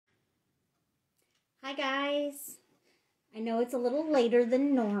Hi guys! I know it's a little later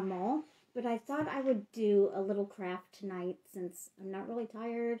than normal, but I thought I would do a little craft tonight since I'm not really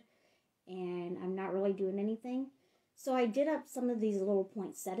tired and I'm not really doing anything. So I did up some of these little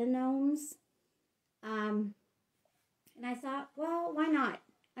pointsetta gnomes. And I thought, well, why not?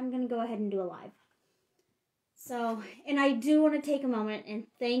 I'm going to go ahead and do a live. So, and I do want to take a moment and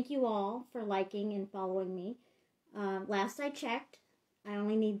thank you all for liking and following me. Last I checked, I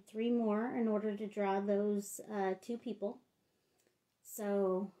only need 3 more in order to draw those 2 people.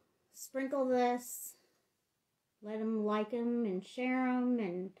 So sprinkle this, let them like them and share them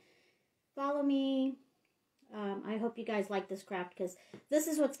and follow me. I hope you guys like this craft because this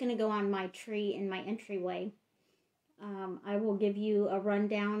is what's going to go on my tree in my entryway. I will give you a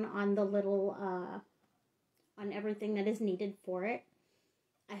rundown on the little, on everything that is needed for it.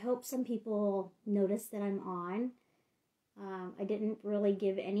 I hope some people notice that I'm on. I didn't really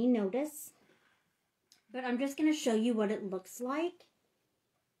give any notice, but I'm just going to show you what it looks like.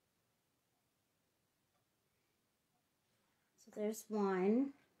 So there's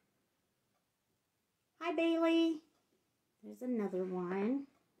one. Hi, Bailey. There's another one.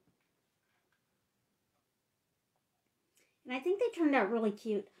 And I think they turned out really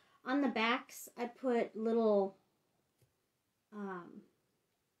cute. On the backs, I put little,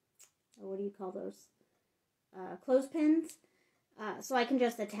 what do you call those? Clothespins. So I can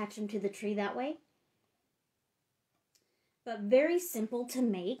just attach them to the tree that way. But very simple to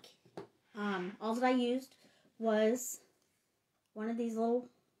make. All that I used was one of these little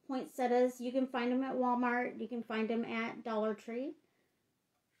poinsettias. You can find them at Walmart. You can find them at Dollar Tree.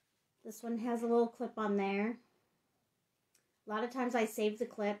 This one has a little clip on there. A lot of times I save the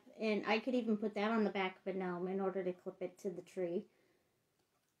clip, and I could even put that on the back of a gnome in order to clip it to the tree.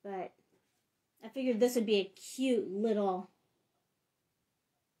 But I figured this would be a cute little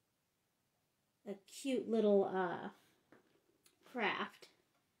craft.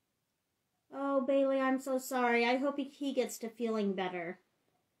 Oh, Bailey, I'm so sorry. I hope he gets to feeling better.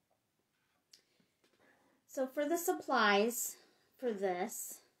 So for the supplies for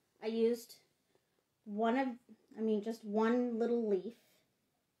this, I used just one little leaf.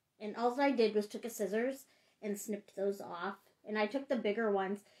 And all that I did was took a scissors and snipped those off. And I took the bigger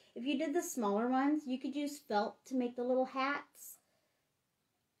ones. If you did the smaller ones, you could use felt to make the little hats.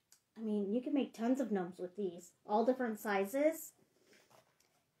 I mean, you can make tons of gnomes with these. All different sizes.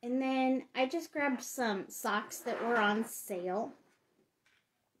 And then I just grabbed some socks that were on sale.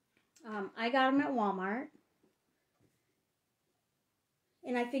 I got them at Walmart.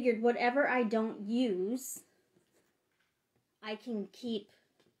 And I figured whatever I don't use, I can keep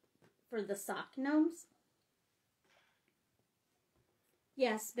for the sock gnomes.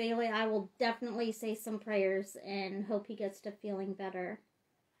 Yes, Bailey, I will definitely say some prayers and hope he gets to feeling better.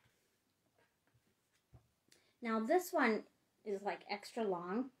 Now this one is like extra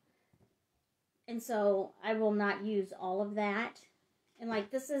long, and so I will not use all of that. And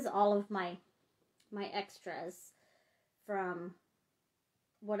like this is all of my extras from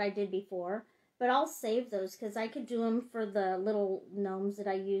what I did before. But I'll save those because I could do them for the little gnomes that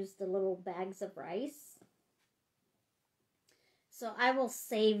I used, the little bags of rice. So I will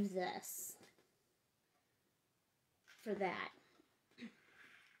save this for that.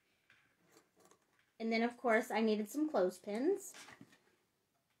 And then, of course, I needed some clothespins.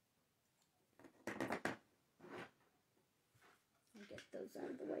 I'll get those out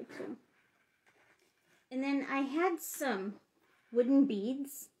of the way, too. And then I had some wooden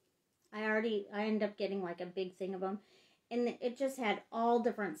beads. I ended up getting like a big thing of them. And it just had all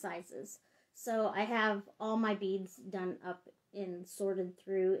different sizes. So I have all my beads done up and sorted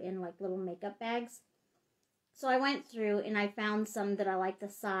through in like little makeup bags. So I went through and I found some that I like the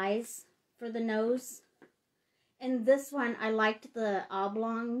size for the nose. And this one, I liked the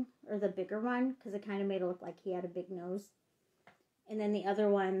oblong or the bigger one because it kind of made it look like he had a big nose. And then the other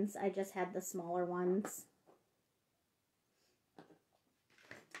ones, I just had the smaller ones.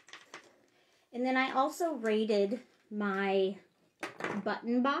 And then I also raided my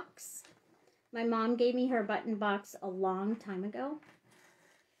button box. My mom gave me her button box a long time ago.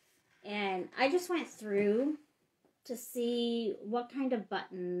 And I just went through to see what kind of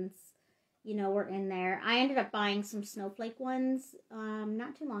buttons, were in there. I ended up buying some snowflake ones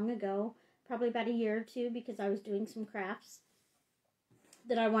not too long ago. Probably about a year or 2 because I was doing some crafts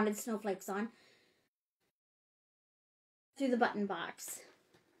that I wanted snowflakes on. Through the button box.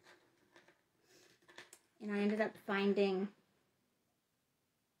 And I ended up finding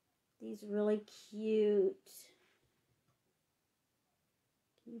these really cute.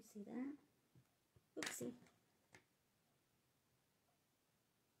 Can you see that? Oopsie.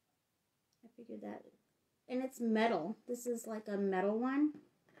 I figured that. And it's metal. This is like a metal one.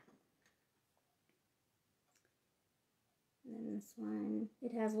 And then this one,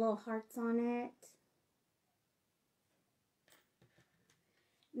 it has little hearts on it.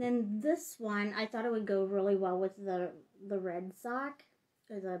 And then this one, I thought it would go really well with the red sock,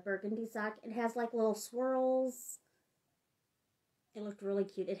 or the burgundy sock. It has like little swirls. It looked really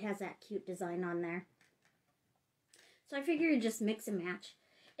cute. It has that cute design on there. So I figured just mix and match.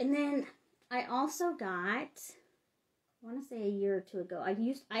 And then I also got, I want to say a year or two ago,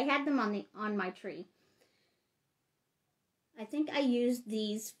 I had them on my tree. I think I used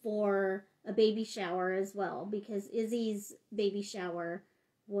these for a baby shower as well, because Izzy's baby shower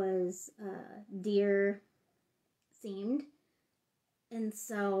was deer themed, and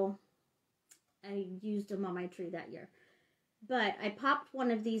so I used them on my tree that year. But I popped one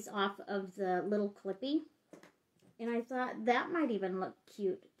of these off of the little clippy, and I thought that might even look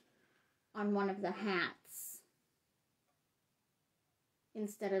cute on one of the hats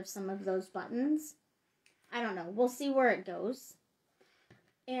instead of some of those buttons. I don't know. We'll see where it goes.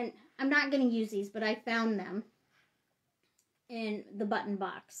 And I'm not going to use these, but I found them in the button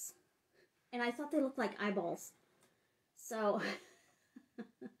box. And I thought they looked like eyeballs. So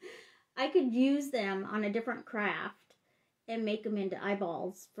I could use them on a different craft and make them into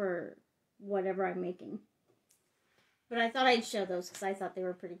eyeballs for whatever I'm making. But I thought I'd show those because I thought they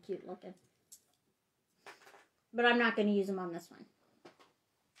were pretty cute looking. But I'm not going to use them on this one.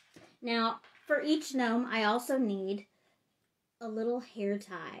 Now, for each gnome, I also need a little hair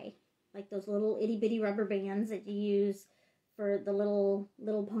tie. Like those little itty-bitty rubber bands that you use for the little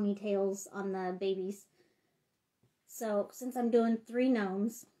ponytails on the babies. So, since I'm doing 3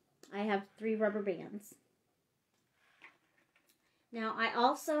 gnomes, I have 3 rubber bands. Now, I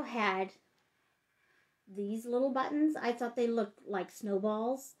also had these little buttons. I thought they looked like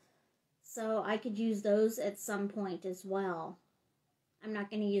snowballs, so I could use those at some point as well. I'm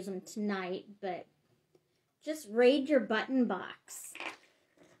not going to use them tonight, but just raid your button box.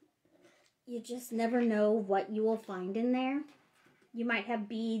 You just never know what you will find in there. You might have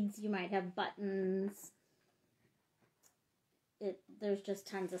beads, you might have buttons. There's just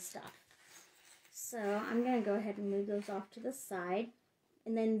tons of stuff. So I'm going to go ahead and move those off to the side.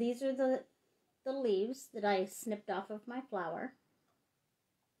 And then these are the leaves that I snipped off of my flower.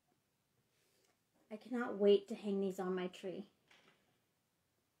 I cannot wait to hang these on my tree.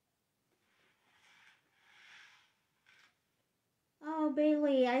 Oh,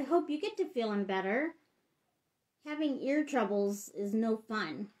 Bailey, I hope you get to feeling better. Having ear troubles is no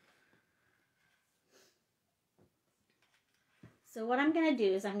fun. So what I'm going to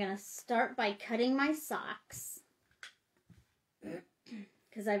do is I'm going to start by cutting my socks.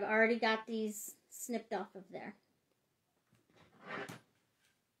 Because I've already got these snipped off of there.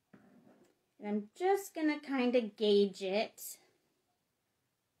 And I'm just going to kind of gauge it.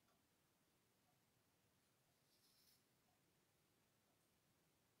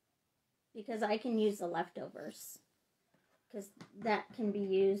 Because I can use the leftovers. Because that can be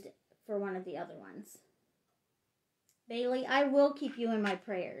used for one of the other ones. Bailey, I will keep you in my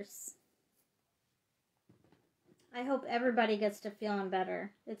prayers. I hope everybody gets to feeling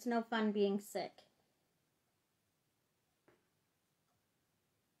better. It's no fun being sick.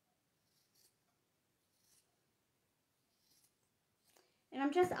 And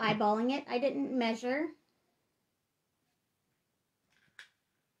I'm just eyeballing it. I didn't measure.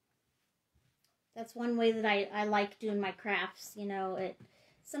 That's one way that I like doing my crafts. You know,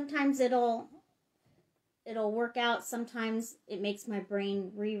 sometimes it'll work out. Sometimes it makes my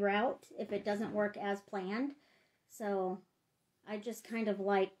brain reroute if it doesn't work as planned. So I just kind of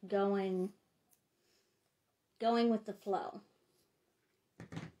like going with the flow.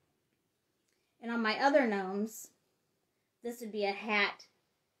 And on my other gnomes, this would be a hat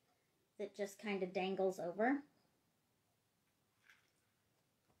that just kind of dangles over.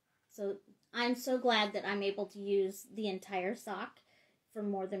 So I'm so glad that I'm able to use the entire sock for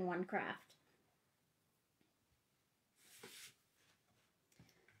more than one craft.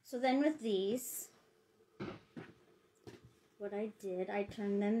 So then with these, what I did, I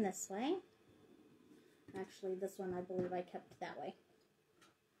turned them this way. Actually, this one I believe I kept that way.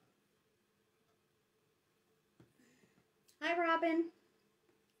 Hi, Robin.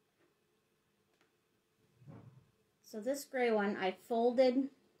 So this gray one, I folded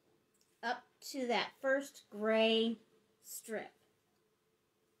up to that first gray strip.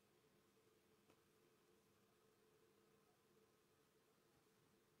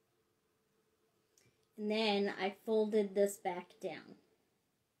 And then I folded this back down.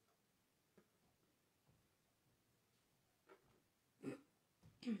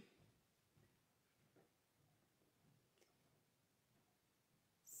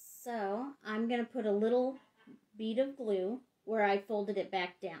 So I'm going to put a little bead of glue where I folded it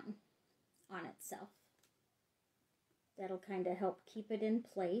back down on itself. That'll kind of help keep it in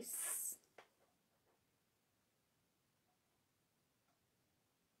place.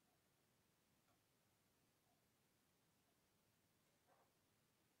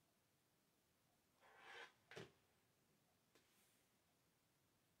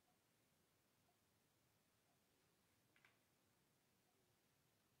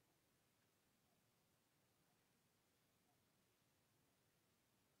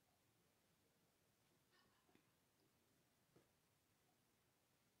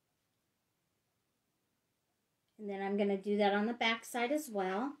 And then I'm going to do that on the back side as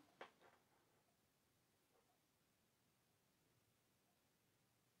well.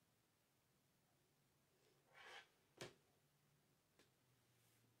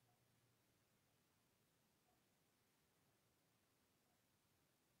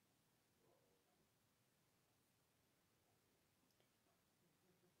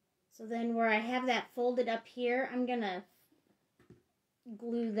 So then where I have that folded up here, I'm going to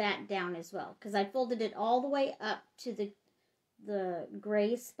glue that down as well, because I folded it all the way up to the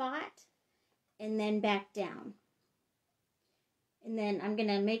gray spot and then back down. And then I'm going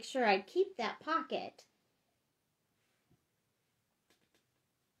to make sure I keep that pocket.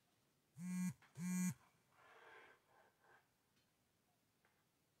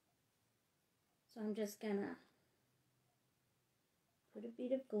 So I'm just going to put a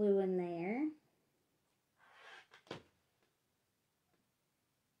bead of glue in there.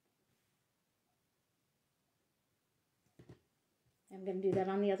 I'm going to do that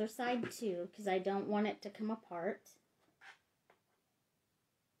on the other side too, because I don't want it to come apart.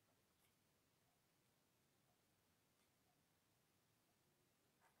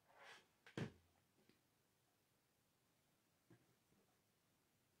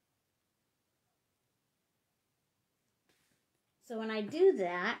 So when I do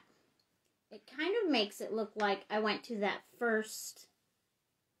that, it kind of makes it look like I went to that first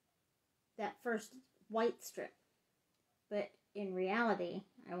white strip. But in reality,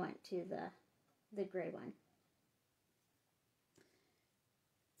 I went to the gray one.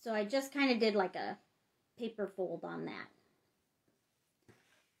 So I just kind of did like a paper fold on that.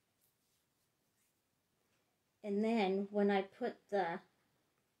 And then when I put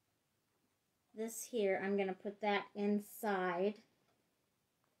this here, I'm going to put that inside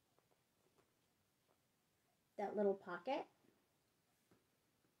that little pocket.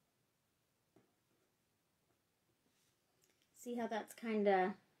 See how that's kind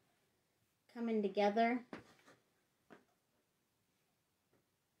of coming together?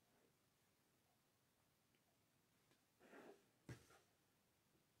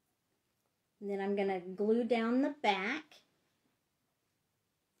 And then I'm going to glue down the back.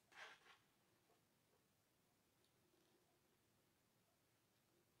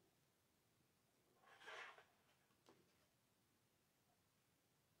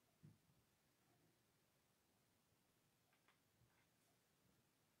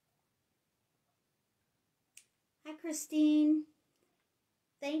 Hi, Christine.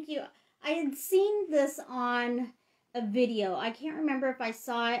 Thank you. I had seen this on a video. I can't remember if I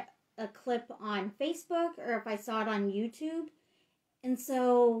saw a clip on Facebook or if I saw it on YouTube. And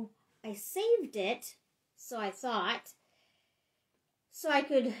so I saved it, so I thought, so I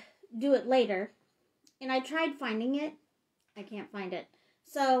could do it later. And I tried finding it. I can't find it.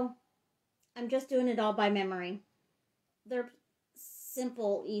 So I'm just doing it all by memory. They're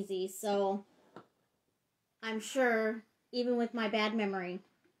simple, easy, so I'm sure, even with my bad memory,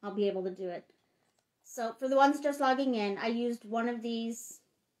 I'll be able to do it. So, for the ones just logging in, I used one of these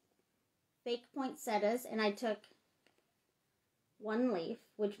fake poinsettias, and I took one leaf,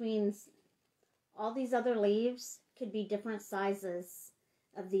 which means all these other leaves could be different sizes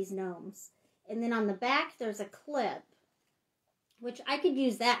of these gnomes. And then on the back, there's a clip, which I could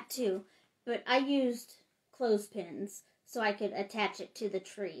use that too, but I used clothespins so I could attach it to the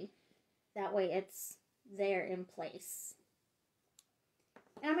tree. That way it's there in place.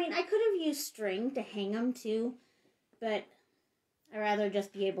 And I mean, I could have used string to hang them too, but I'd rather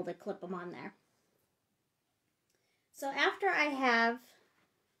just be able to clip them on there. So after I have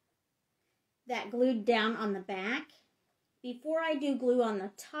that glued down on the back, before I do glue on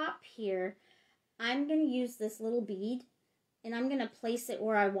the top here, I'm going to use this little bead and I'm going to place it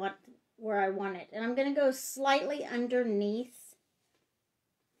where I want it. And I'm going to go slightly underneath.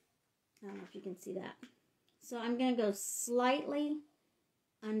 I don't know if you can see that. So I'm going to go slightly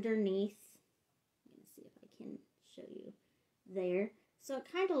underneath. Let me see if I can show you there. So it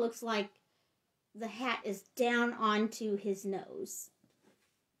kind of looks like the hat is down onto his nose.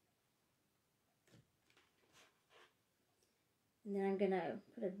 And then I'm going to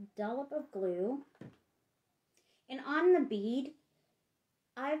put a dollop of glue. And on the bead,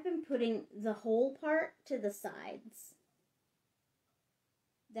 I've been putting the whole part to the sides.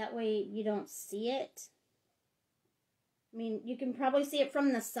 That way you don't see it. I mean, you can probably see it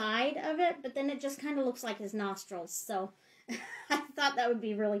from the side of it, but then it just kind of looks like his nostrils. So I thought that would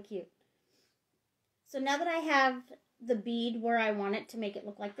be really cute. So now that I have the bead where I want it to make it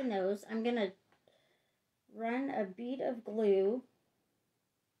look like the nose, I'm going to run a bead of glue.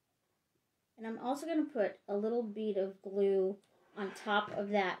 And I'm also going to put a little bead of glue on top of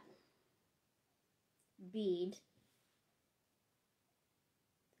that bead.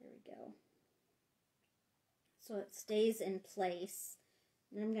 There we go. So it stays in place.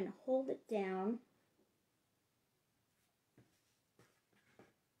 And I'm going to hold it down.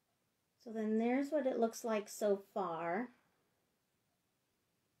 So then there's what it looks like so far.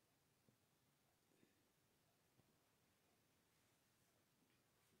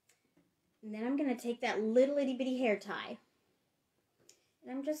 And then I'm going to take that little itty bitty hair tie.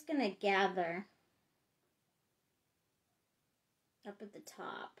 And I'm just going to gather up at the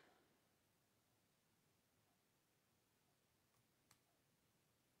top.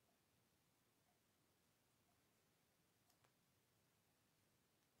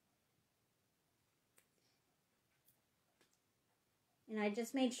 And I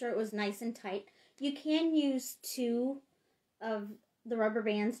just made sure it was nice and tight. You can use 2 of the rubber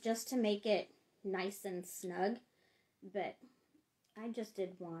bands just to make it nice and snug, but I just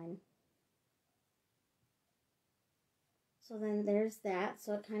did 1. So then there's that.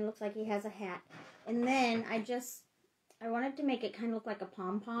 So it kind of looks like he has a hat. And then I wanted to make it kind of look like a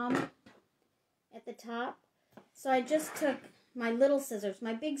pom-pom at the top. So I just took my little scissors.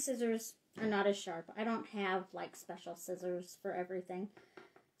 My big scissors are not as sharp. I don't have like special scissors for everything.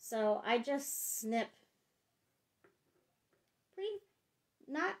 So I just snip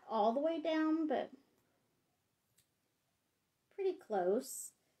not all the way down, but pretty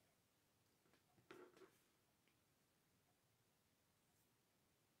close.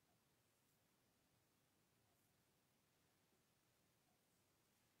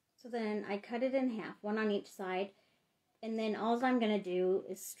 So then I cut it in half, 1 on each side, and then all I'm going to do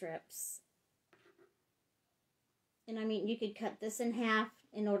is strips. And I mean, you could cut this in half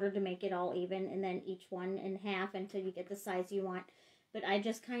in order to make it all even, and then each one in half until you get the size you want. But I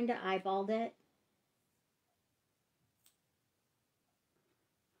just kind of eyeballed it.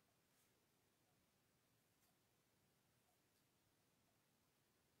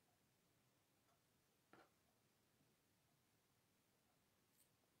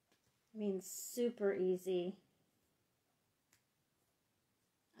 I mean, super easy.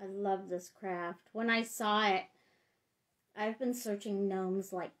 I love this craft. When I saw it, I've been searching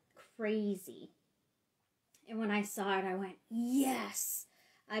gnomes like crazy. And when I saw it, I went, yes!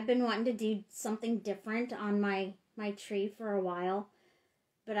 I've been wanting to do something different on my tree for a while,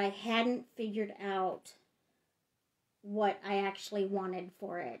 but I hadn't figured out what I actually wanted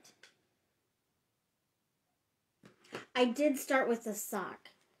for it. I did start with a sock.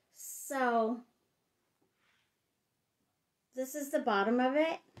 So, this is the bottom of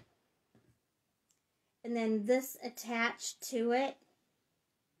it. And then this attached to it.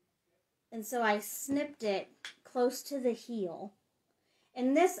 And so I snipped it close to the heel.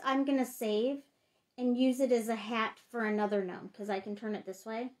 And this I'm going to save and use it as a hat for another gnome, because I can turn it this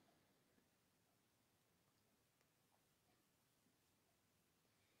way.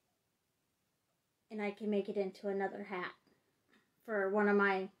 And I can make it into another hat for one of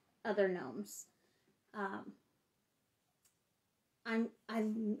my other gnomes. I'm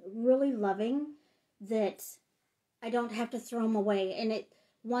really loving that I don't have to throw them away. And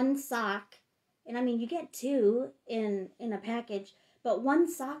one sock, and I mean, you get 2 in a package, but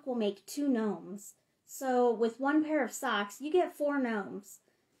 1 sock will make 2 gnomes. So with 1 pair of socks, you get 4 gnomes.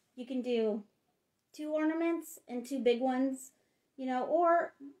 You can do 2 ornaments and 2 big ones, you know,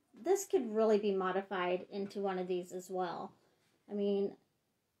 or this could really be modified into one of these as well. I mean,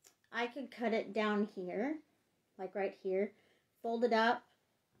 I could cut it down here, like right here, fold it up,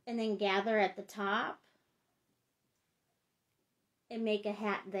 and then gather at the top and make a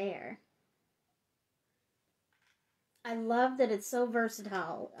hat there. I love that it's so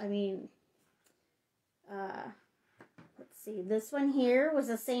versatile. I mean, let's see. This one here was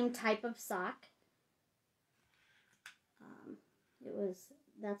the same type of sock.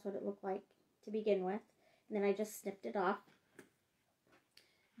 That's what it looked like to begin with. And then I just snipped it off.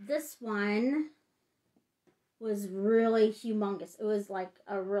 This one was really humongous. It was like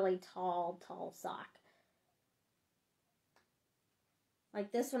a really tall sock.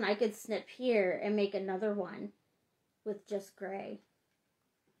 Like this one, I could snip here and make another one. with just gray.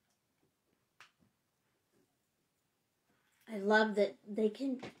 I love that I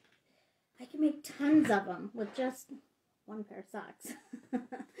can make tons of them with just one pair of socks.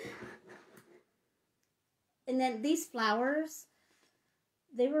 And then these flowers,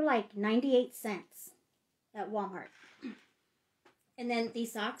 they were like 98 cents at Walmart. And then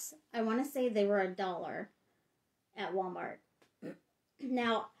these socks, I want to say they were $1 at Walmart.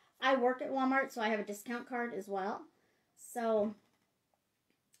 Now, I work at Walmart, so I have a discount card as well. So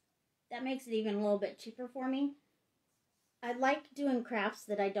that makes it even a little bit cheaper for me. I like doing crafts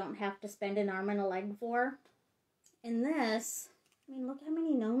that I don't have to spend an arm and a leg for. And this, I mean, look how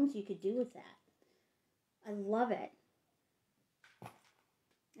many gnomes you could do with that. I love it.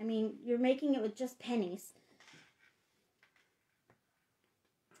 I mean, you're making it with just pennies.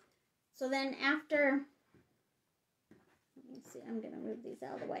 So then after, let me see, I'm going to move these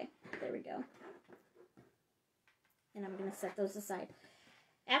out of the way. There we go. And I'm going to set those aside.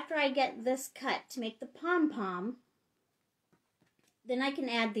 After I get this cut to make the pom-pom, then I can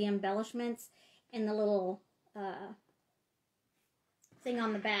add the embellishments and the little thing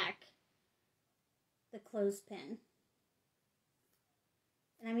on the back, the clothespin.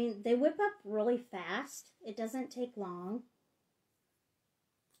 And I mean, they whip up really fast. It doesn't take long.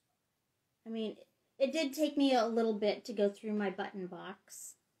 I mean, it did take me a little bit to go through my button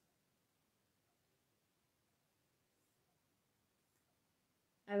box.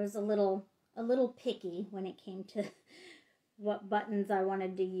 I was a little picky when it came to what buttons I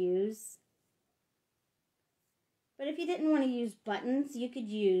wanted to use. But if you didn't want to use buttons, you could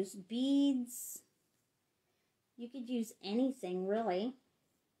use beads. You could use anything, really.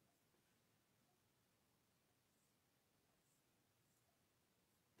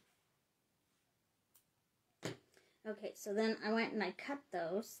 Okay, so then I went and I cut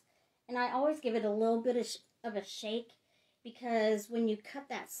those. And I always give it a little bit of a shake, because when you cut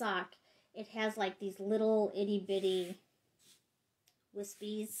that sock, it has like these little itty bitty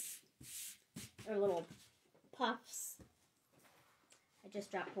wispies, or little puffs. I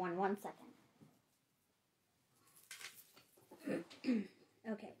just dropped one. 1 second.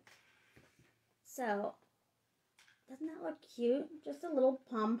 Okay. So, doesn't that look cute? Just a little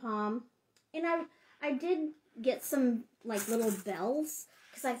pom-pom. And I did get some like little bells,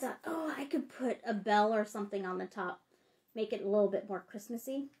 because I thought, oh, I could put a bell or something on the top, make it a little bit more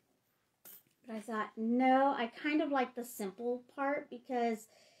Christmassy. But I thought, no, I kind of like the simple part, because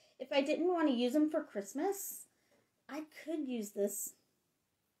if I didn't want to use them for Christmas, I could use this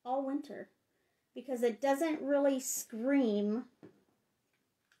all winter, because it doesn't really scream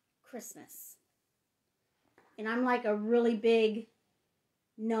Christmas. And I'm like a really big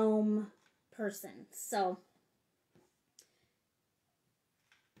gnome person, so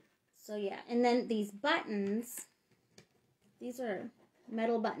yeah. And then these buttons, these are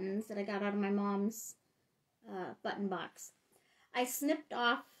metal buttons that I got out of my mom's button box. I snipped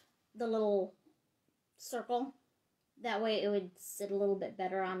off the little circle, that way it would sit a little bit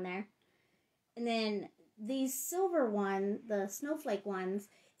better on there. And then these silver one, the snowflake ones,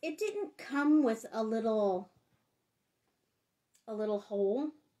 it didn't come with a little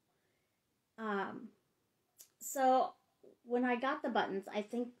hole. So when I got the buttons, I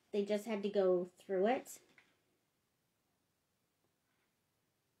think they just had to go through it.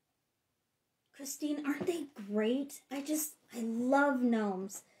 Christine, aren't they great? I love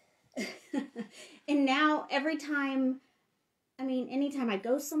gnomes. And now every time, I mean, anytime I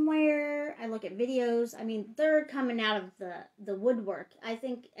go somewhere, I look at videos, I mean, they're coming out of the woodwork. I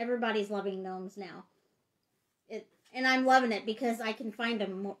think everybody's loving gnomes now. And I'm loving it, because I can find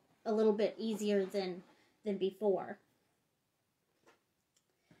them a little bit easier than before.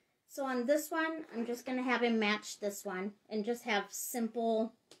 So on this one, I'm just going to have him match this one and just have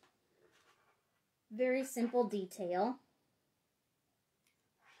simple, very simple detail.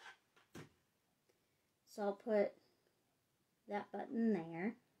 So I'll put that button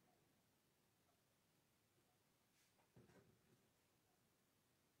there.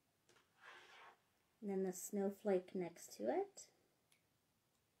 And then the snowflake next to it.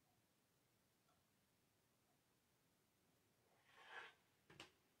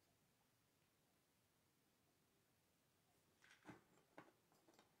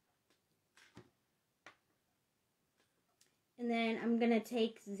 And then I'm going to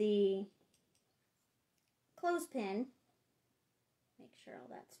take the clothespin, make sure all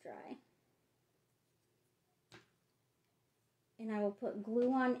that's dry, and I will put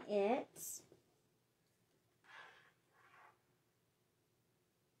glue on it.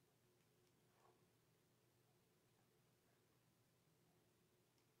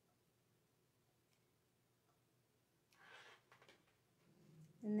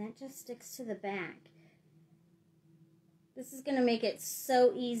 And that just sticks to the back. This is going to make it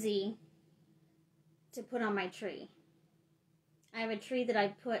so easy to put on my tree. I have a tree that I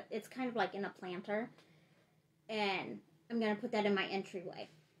put, it's kind of like in a planter, and I'm going to put that in my entryway.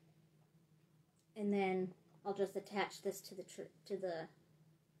 And then I'll just attach this to the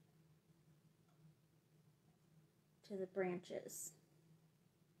branches.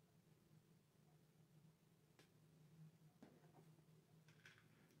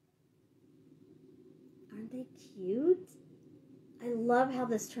 Aren't they cute? I love how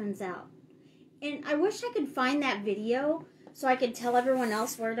this turns out. And I wish I could find that video so I could tell everyone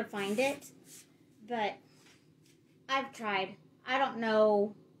else where to find it. But I've tried. I don't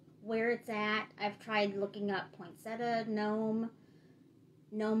know where it's at. I've tried looking up pointsetta, gnome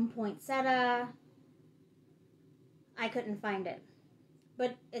pointsetta. I couldn't find it.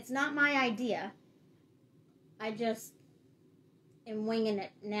 But it's not my idea. I just am winging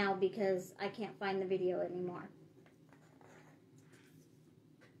it now because I can't find the video anymore.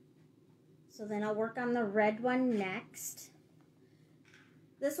 So then I'll work on the red one next.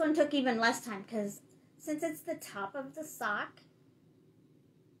 This one took even less time because since it's the top of the sock,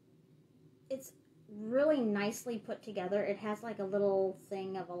 it's really nicely put together. It has like a little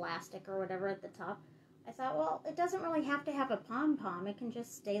thing of elastic or whatever at the top. I thought, well, it doesn't really have to have a pom-pom. It can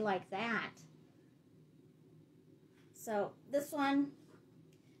just stay like that. So this one,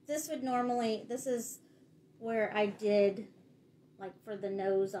 this is where I did like for the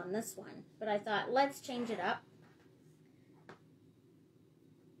nose on this one. But I thought, let's change it up.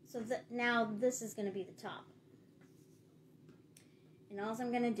 So now this is going to be the top. And all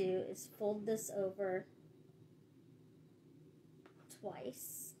I'm going to do is fold this over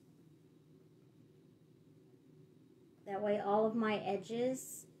twice. That way all of my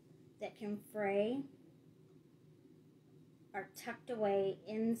edges that can fray are tucked away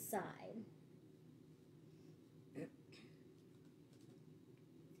inside.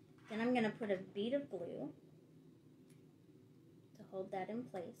 Then I'm going to put a bead of glue to hold that in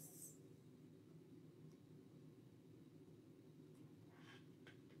place.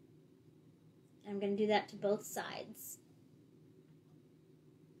 I'm going to do that to both sides.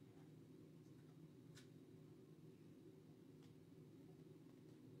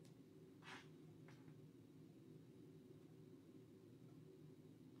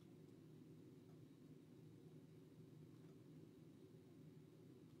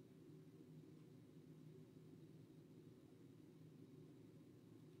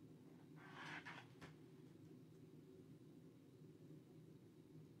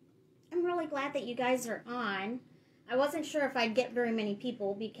 I'm really glad that you guys are on. I wasn't sure if I'd get very many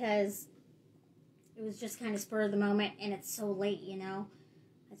people because it was just kind of spur of the moment and it's so late, you know.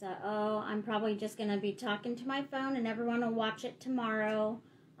 I thought, oh, I'm probably just going to be talking to my phone and everyone will watch it tomorrow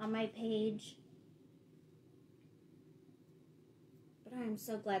on my page. But I'm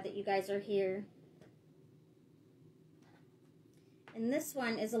so glad that you guys are here. And this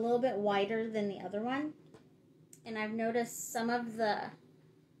one is a little bit wider than the other one. And I've noticed some of the...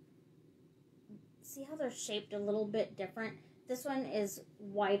 See how they're shaped a little bit different? This one is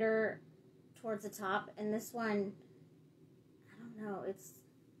wider towards the top, and this one, I don't know, it's,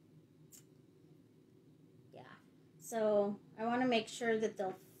 yeah. So I want to make sure that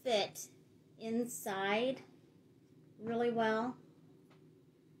they'll fit inside really well.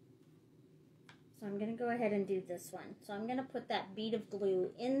 So I'm going to go ahead and do this one. So I'm going to put that bead of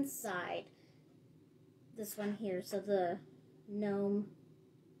glue inside this one here so the gnome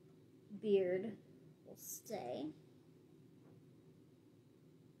beard will stay.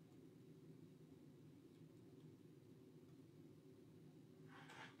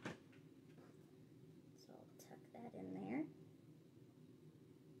 So I'll tuck that in there.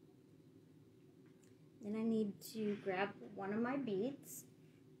 Then I need to grab one of my beads,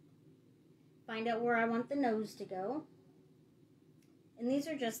 find out where I want the nose to go. And these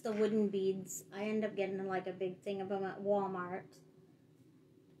are just the wooden beads. I end up getting like a big thing of them at Walmart.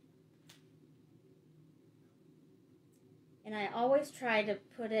 And I always try to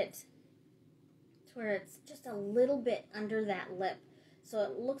put it to where it's just a little bit under that lip, so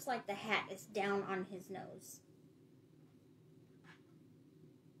it looks like the hat is down on his nose.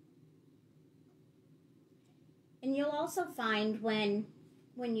 And you'll also find when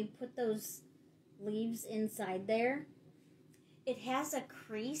you put those leaves inside there, it has a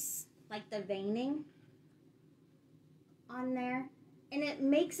crease, like the veining on there. And it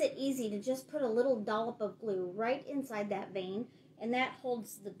makes it easy to just put a little dollop of glue right inside that vein, and that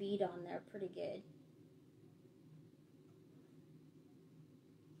holds the bead on there pretty good.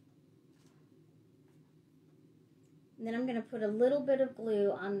 And then I'm going to put a little bit of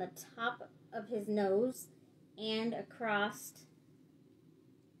glue on the top of his nose and across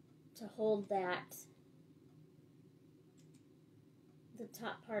to hold that, the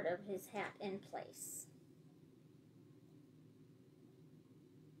top part of his hat in place.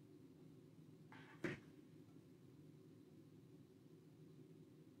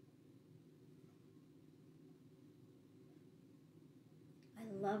 I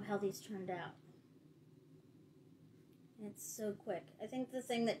love how these turned out. It's so quick. I think the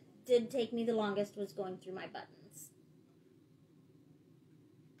thing that did take me the longest was going through my buttons.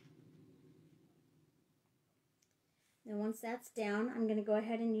 Then once that's down, I'm going to go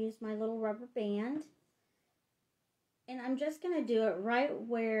ahead and use my little rubber band. And I'm just going to do it right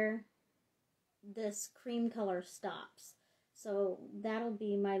where this cream color stops. So that'll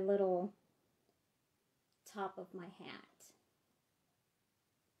be my little top of my hat.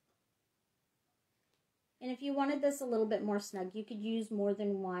 And if you wanted this a little bit more snug, you could use more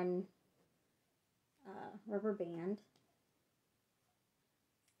than one rubber band.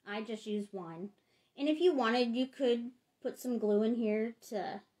 I just use one. And if you wanted, you could put some glue in here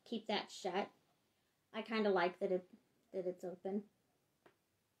to keep that shut. I kind of like that it's open.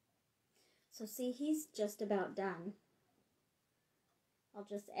 So see, he's just about done. I'll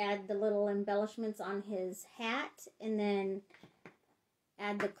just add the little embellishments on his hat and then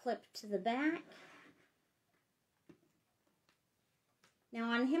add the clip to the back. Now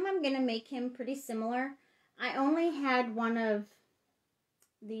on him, I'm going to make him pretty similar. I only had one of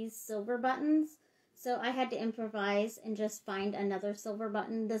these silver buttons, so I had to improvise and just find another silver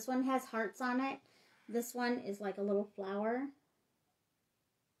button. This one has hearts on it. This one is like a little flower.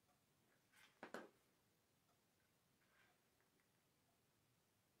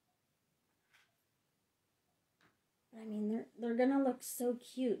 I mean, they're going to look so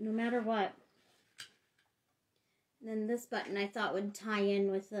cute no matter what. And then this button I thought would tie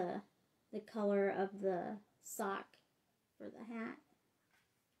in with the color of the sock for the hat.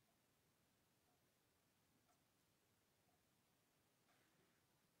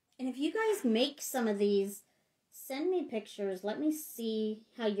 And if you guys make some of these, send me pictures. Let me see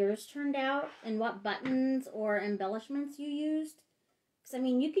how yours turned out and what buttons or embellishments you used. Because, I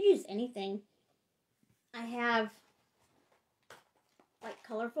mean, you could use anything. I have, like,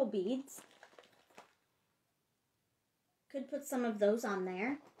 colorful beads. Could put some of those on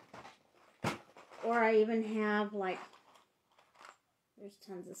there. Or I even have, like, there's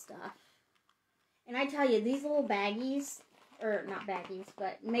tons of stuff. And I tell you, these little baggies, or not baggies,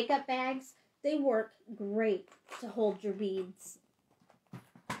 but makeup bags, they work great to hold your beads.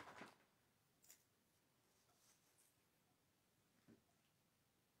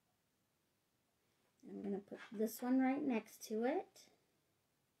 I'm going to put this one right next to it.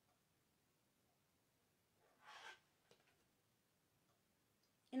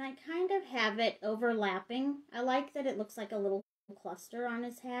 And I kind of have it overlapping. I like that it looks like a little cluster on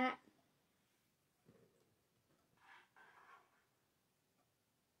his hat.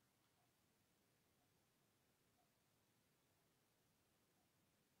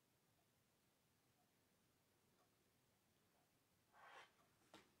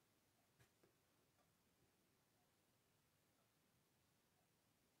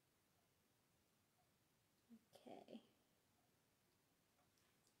 Okay.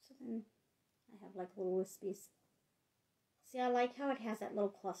 So then I have like little wispies. See, I like how it has that little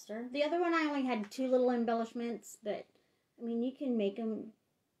cluster. The other one I only had 2 little embellishments, but I mean, you can make them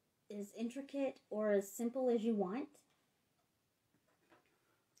as intricate or as simple as you want.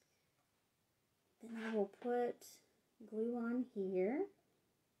 Then I will put glue on here.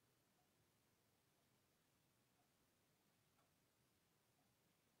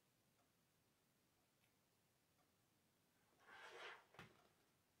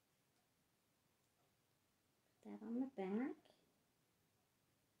 Put that on the back.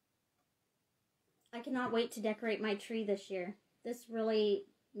 I cannot wait to decorate my tree this year. This really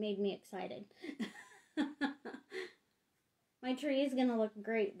made me excited. My tree is going to look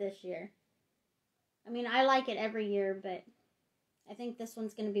great this year. I mean, I like it every year, but I think this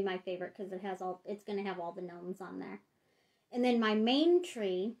one's going to be my favorite because it's going to have all the gnomes on there. And then my main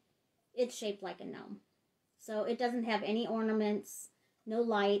tree, it's shaped like a gnome. So it doesn't have any ornaments, no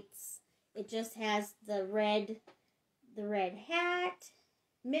lights. It just has the red hat,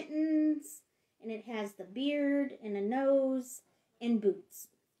 mittens, and it has the beard and a nose and boots.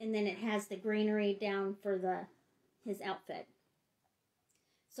 And then it has the greenery down for his outfit.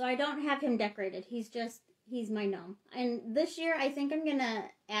 So I don't have him decorated. He's my gnome. And this year I think I'm going to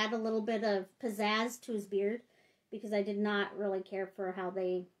add a little bit of pizzazz to his beard because I did not really care for how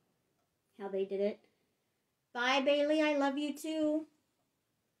they did it. Bye, Bailey. I love you too.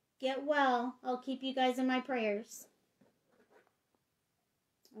 Get well. I'll keep you guys in my prayers.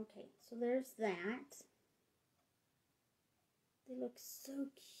 Okay, so there's that. They look so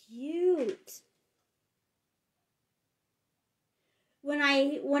cute. When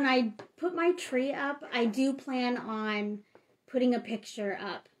I put my tree up, I do plan on putting a picture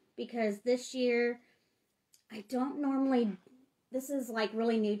up because this year I don't normally, this is like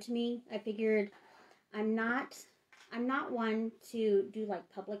really new to me. I figured I'm not one to do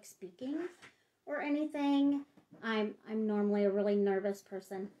like public speaking or anything. I'm normally a really nervous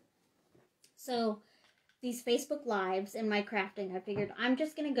person. So these Facebook Lives and my crafting, I figured I'm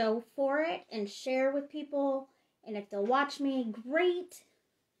just going to go for it and share with people. And if they'll watch me, great.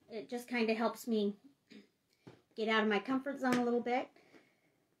 It just kind of helps me get out of my comfort zone a little bit.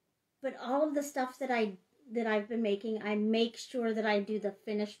 But all of the stuff that I've been making, I make sure that I do the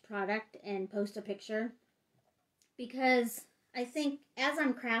finished product and post a picture. Because I think as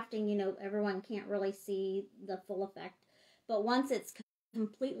I'm crafting, you know, everyone can't really see the full effect. But once it's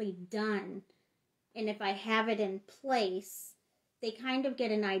completely done, and if I have it in place, they kind of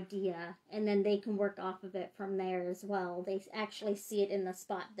get an idea, and then they can work off of it from there as well. They actually see it in the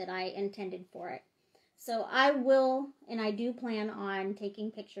spot that I intended for it. So I will, and I do plan on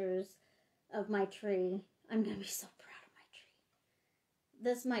taking pictures of my tree. I'm going to be so proud of my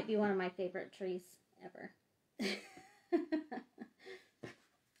tree. This might be one of my favorite trees ever.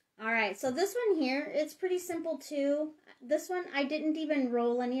 Alright, so this one here, it's pretty simple too. This one, I didn't even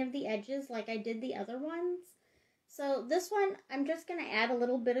roll any of the edges like I did the other ones. So this one, I'm just going to add a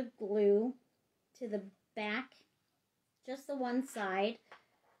little bit of glue to the back, just the one side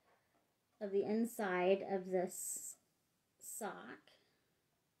of the inside of this sock.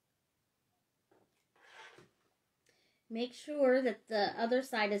 Make sure that the other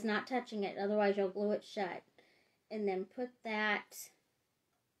side is not touching it, otherwise you'll glue it shut. And then put that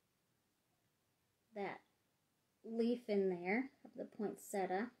leaf in there of the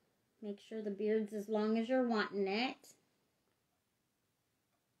pointsetta. Make sure the beard's as long as you're wanting it.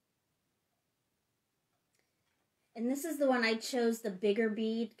 And this is the one I chose the bigger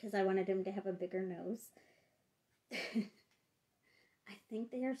bead because I wanted him to have a bigger nose. I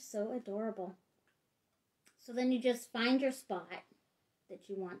think they are so adorable. So then you just find your spot that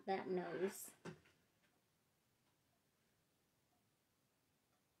you want that nose.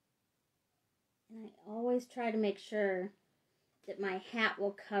 And I always try to make sure that my hat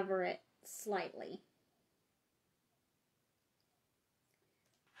will cover it slightly.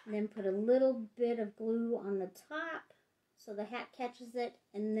 And then put a little bit of glue on the top so the hat catches it,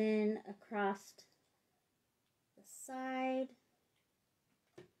 and then across the side.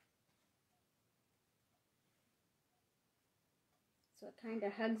 So it kind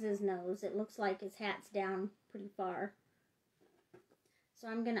of hugs his nose. It looks like his hat's down pretty far. So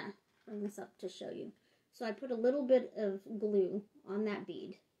I'm going to bring this up to show you. So I put a little bit of glue on that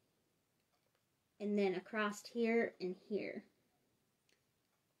bead. And then across here and here.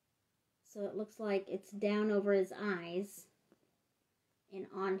 So it looks like it's down over his eyes and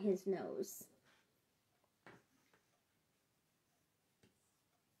on his nose.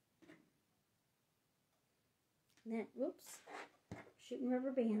 And then, whoops, shooting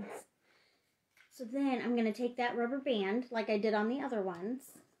rubber bands. So then I'm going to take that rubber band like I did on the other ones.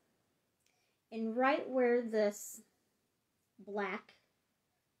 And right where this black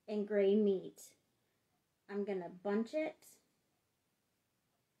and gray meet, I'm going to bunch it.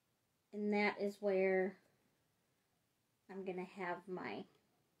 And that is where I'm going to have my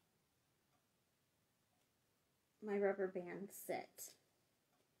rubber band sit.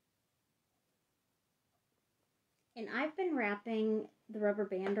 And I've been wrapping the rubber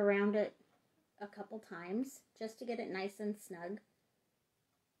band around it a couple times just to get it nice and snug.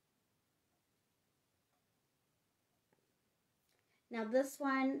 Now this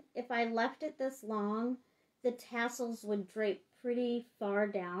one, if I left it this long, the tassels would drape pretty far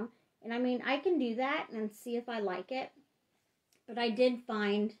down. And I mean, I can do that and see if I like it. But I did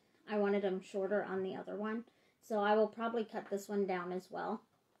find I wanted them shorter on the other one. So I will probably cut this one down as well.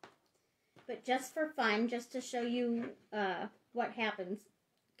 But just for fun, just to show you what happens.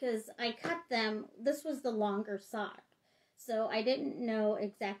 Because I cut them, this was the longer sock. So I didn't know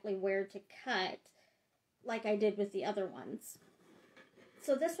exactly where to cut like I did with the other ones.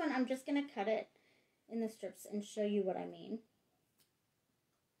 So this one, I'm just going to cut it in the strips and show you what I mean.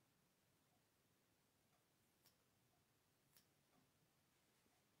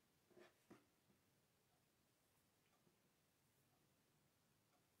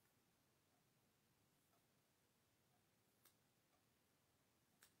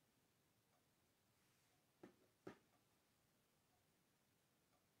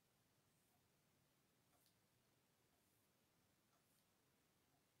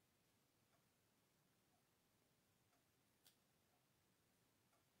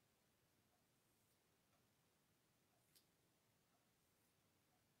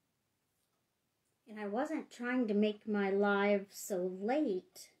 And I wasn't trying to make my live so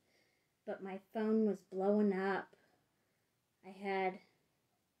late, but my phone was blowing up. I had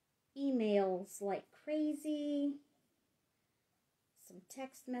emails like crazy, some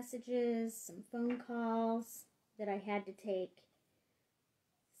text messages, some phone calls that I had to take.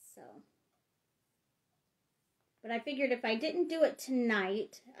 So, but I figured if I didn't do it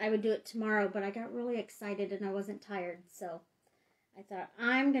tonight, I would do it tomorrow, but I got really excited and I wasn't tired, so I thought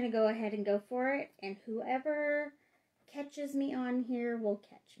I'm going to go ahead and go for it, and whoever catches me on here will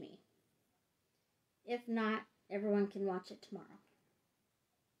catch me. If not, everyone can watch it tomorrow.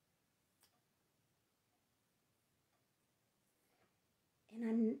 And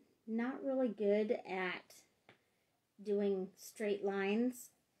I'm not really good at doing straight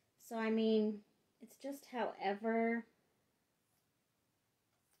lines. So, I mean, it's just however.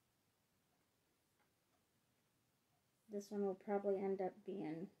 This one will probably end up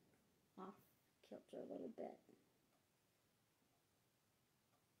being off kilter a little bit.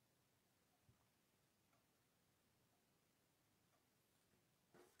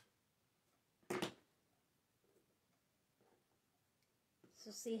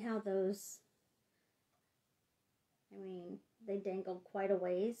 So see how those, I mean, they dangled quite a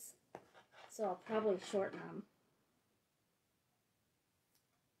ways. So I'll probably shorten them.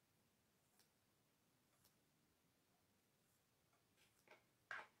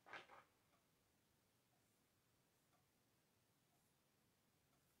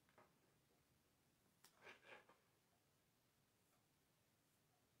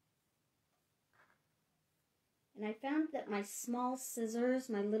 And I found that my small scissors,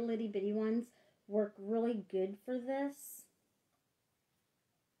 my little itty bitty ones, work really good for this.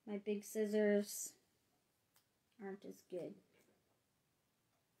 My big scissors aren't as good.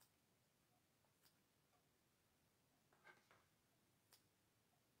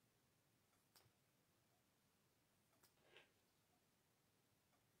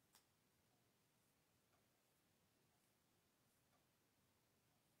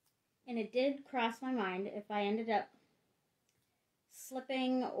 And it did cross my mind if I ended up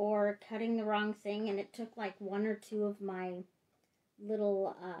slipping or cutting the wrong thing and it took like one or two of my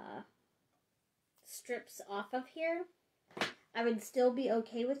little strips off of here, I would still be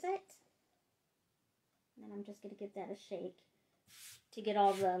okay with it. And then I'm just going to give that a shake to get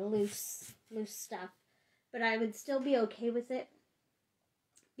all the loose stuff. But I would still be okay with it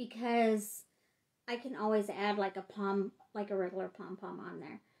because I can always add like a regular pom-pom on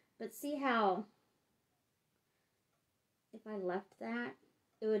there. But see how if I left that,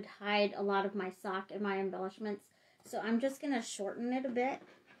 it would hide a lot of my sock and my embellishments. So I'm just going to shorten it a bit.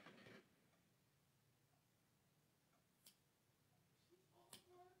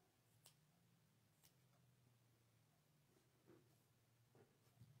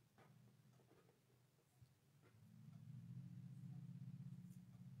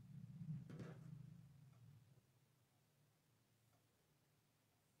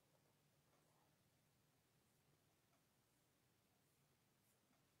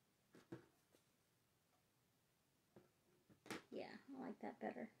 Yeah, I like that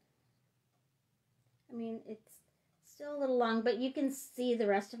better. I mean, it's still a little long, but you can see the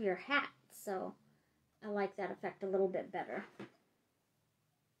rest of your hat, so I like that effect a little bit better.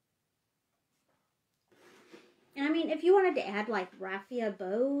 And I mean, if you wanted to add like raffia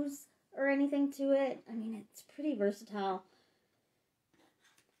bows or anything to it, I mean, it's pretty versatile.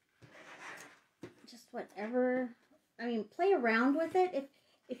 Just whatever. I mean, play around with it.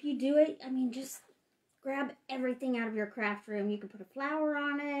 If you do it, I mean, just grab everything out of your craft room. You can put a flower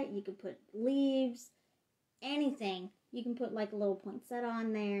on it. You can put leaves. Anything. You can put like a little poinsettia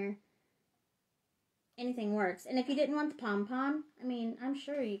on there. Anything works. And if you didn't want the pom-pom, I mean, I'm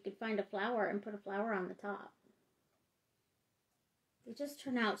sure you could find a flower and put a flower on the top. They just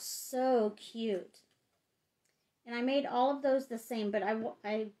turn out so cute. And I made all of those the same, but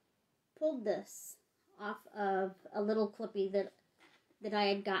I pulled this off of a little clippy that I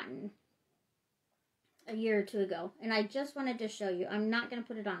had gotten a year or two ago. And I just wanted to show you. I'm not going to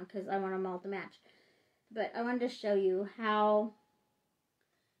put it on because I want them all to match. But I wanted to show you how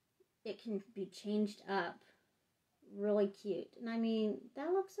it can be changed up. Really cute. And I mean,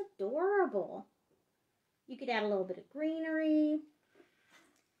 that looks adorable. You could add a little bit of greenery.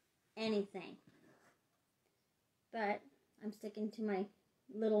 Anything. But I'm sticking to my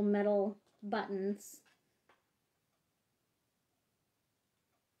little metal buttons.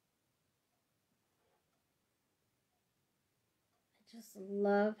 I just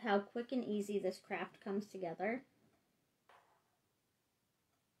love how quick and easy this craft comes together.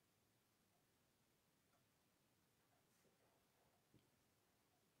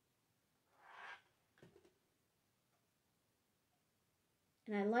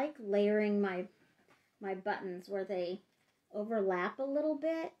 And I like layering my buttons where they overlap a little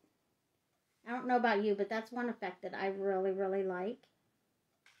bit. I don't know about you, but that's one effect that I really, really like.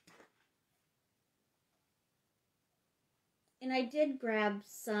 And I did grab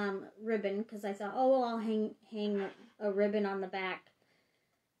some ribbon because I thought, oh, well, I'll hang a ribbon on the back.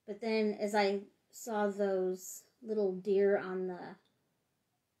 But then as I saw those little deer on the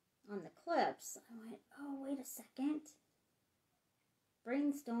clips, I went, oh, wait a second.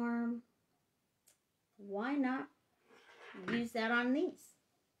 Brainstorm. Why not use that on these?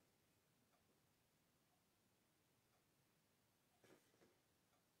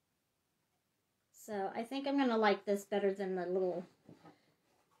 So I think I'm going to like this better than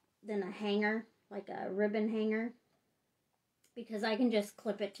than a hanger, like a ribbon hanger, because I can just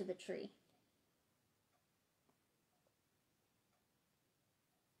clip it to the tree.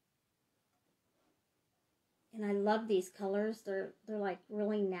 And I love these colors. They're like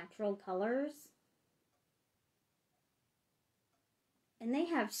really natural colors. And they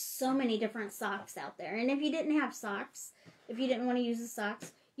have so many different socks out there. And if you didn't have socks, if you didn't want to use the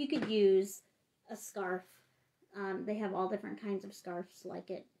socks, you could use a scarf. They have all different kinds of scarves like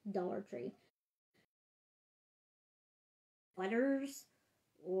at Dollar Tree. Sweaters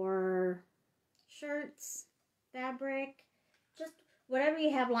or shirts, fabric, just whatever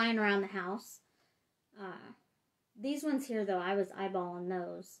you have lying around the house. These ones here, though, I was eyeballing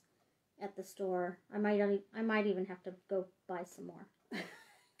those at the store. I might even have to go buy some more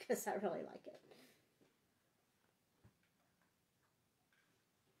because I really like it.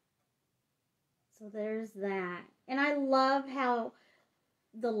 So there's that. And I love how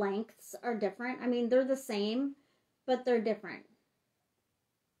the lengths are different. I mean, they're the same, but they're different.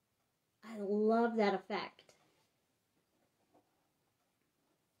 I love that effect.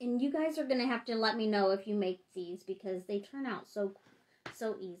 And you guys are going to have to let me know if you make these because they turn out so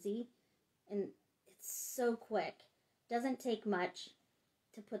easy. And it's so quick. Doesn't take much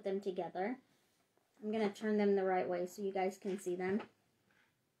to put them together. I'm going to turn them the right way so you guys can see them.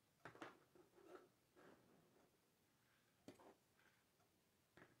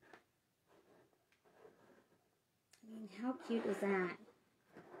 I mean, how cute is that?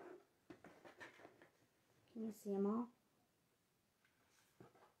 Can you see them all?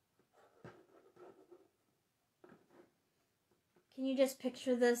 Can you just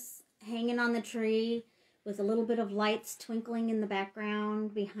picture this hanging on the tree with a little bit of lights twinkling in the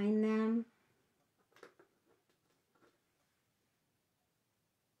background behind them?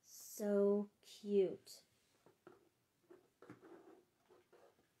 So cute.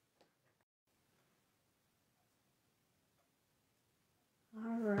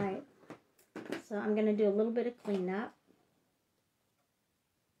 All right. So I'm going to do a little bit of cleanup.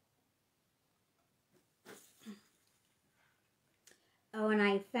 Oh, and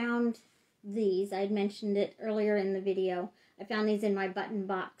I found these. I'd mentioned it earlier in the video. I found these in my button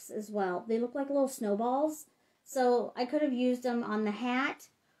box as well. They look like little snowballs. So I could have used them on the hat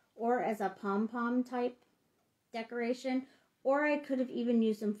or as a pom-pom type decoration. Or I could have even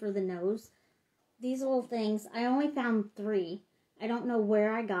used them for the nose. These little things, I only found 3. I don't know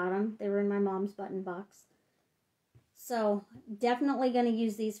where I got them. They were in my mom's button box. So definitely going to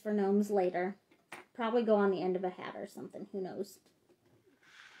use these for gnomes later. Probably go on the end of a hat or something. Who knows?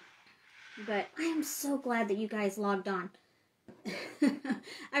 But I am so glad that you guys logged on.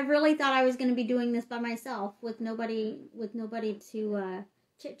 I really thought I was going to be doing this by myself with nobody to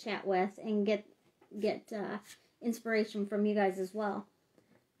chit chat with and get inspiration from you guys as well.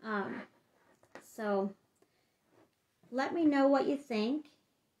 So let me know what you think.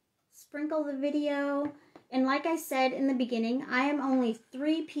 Sprinkle the video. And like I said in the beginning, I am only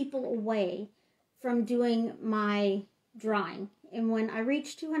 3 people away from doing my drawing. And when I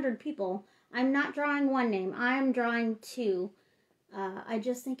reach 200 people, I'm not drawing 1 name. I'm drawing 2. I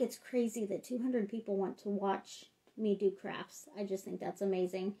just think it's crazy that 200 people want to watch me do crafts. I just think that's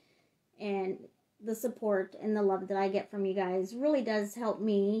amazing. And the support and the love that I get from you guys really does help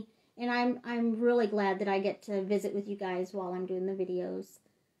me. And I'm really glad that I get to visit with you guys while I'm doing the videos.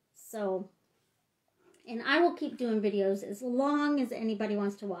 So, and I will keep doing videos as long as anybody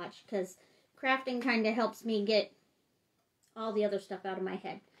wants to watch, because crafting kind of helps me get all the other stuff out of my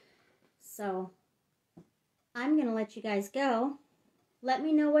head. So, I'm going to let you guys go. Let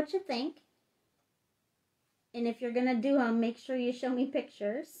me know what you think. And if you're going to do them, make sure you show me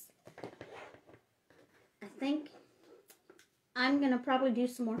pictures. I think I'm going to probably do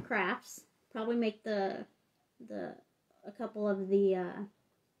some more crafts. Probably make a couple of the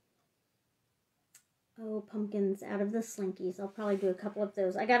pumpkins out of the slinkies. I'll probably do a couple of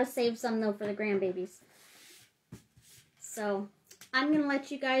those. I got to save some though for the grandbabies. So I'm going to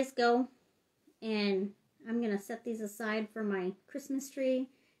let you guys go, and I'm going to set these aside for my Christmas tree.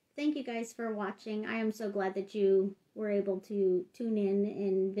 Thank you guys for watching. I am so glad that you were able to tune in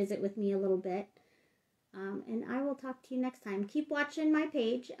and visit with me a little bit. And I will talk to you next time. Keep watching my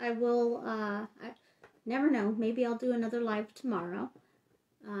page. I will, I never know. Maybe I'll do another live tomorrow.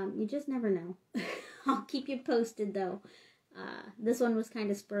 You just never know. I'll keep you posted, though. This one was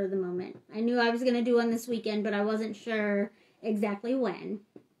kind of spur of the moment. I knew I was going to do one this weekend, but I wasn't sure exactly when.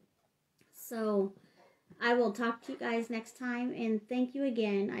 So I will talk to you guys next time, and thank you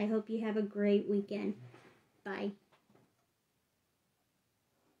again. I hope you have a great weekend. Bye.